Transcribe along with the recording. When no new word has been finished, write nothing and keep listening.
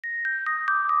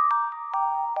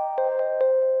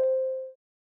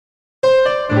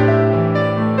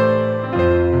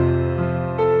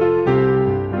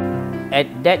at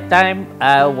that time,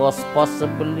 I was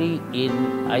possibly in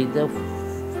either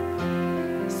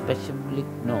specially,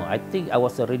 no, I think I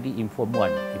was already in Form 1,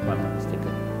 if I'm not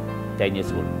mistaken, 10 years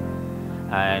old.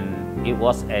 And it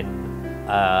was at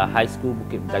high school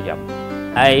Bukit Mertajam.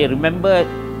 I remember,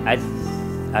 I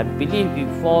believe it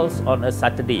falls on a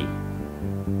Saturday,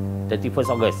 31st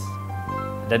August.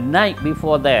 The night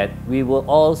before that, we were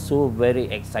also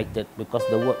very excited because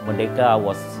the word Merdeka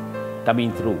was coming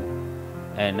through.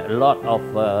 And a lot of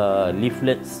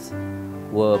leaflets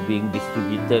were being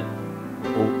distributed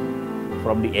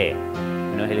from the air.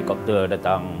 You know, helicopter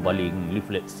datang baling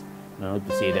leaflets, you know,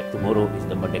 to say that tomorrow is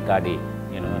the Merdeka Day.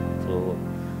 You know, so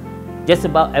just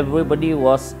about everybody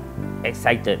was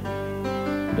excited.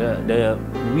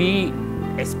 We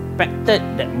expected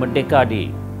that Merdeka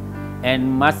Day, and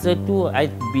masa tu I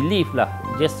believe lah,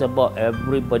 just about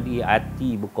everybody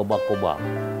hati berkobar-kobar.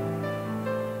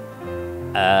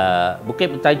 Bukit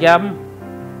Mertajam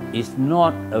is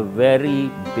not a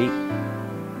very big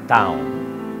town.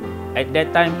 At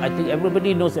that time, I think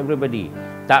everybody knows everybody.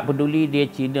 Tak peduli dia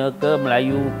Cina ke,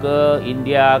 Melayu ke,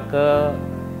 India ke,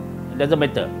 it doesn't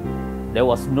matter. There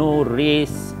was no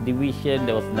race division,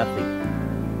 there was nothing.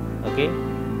 Okay?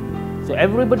 So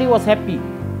everybody was happy.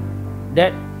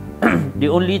 That the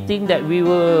only thing that we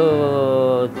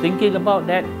were thinking about,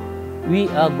 that we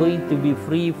are going to be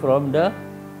free from the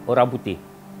orang putih.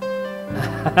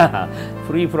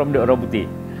 Free from the orang putih.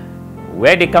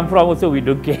 Where they come from also we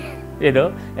don't care. You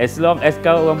know, as long as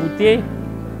kau orang putih,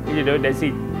 you know, that's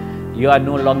it. You are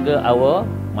no longer our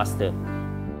master.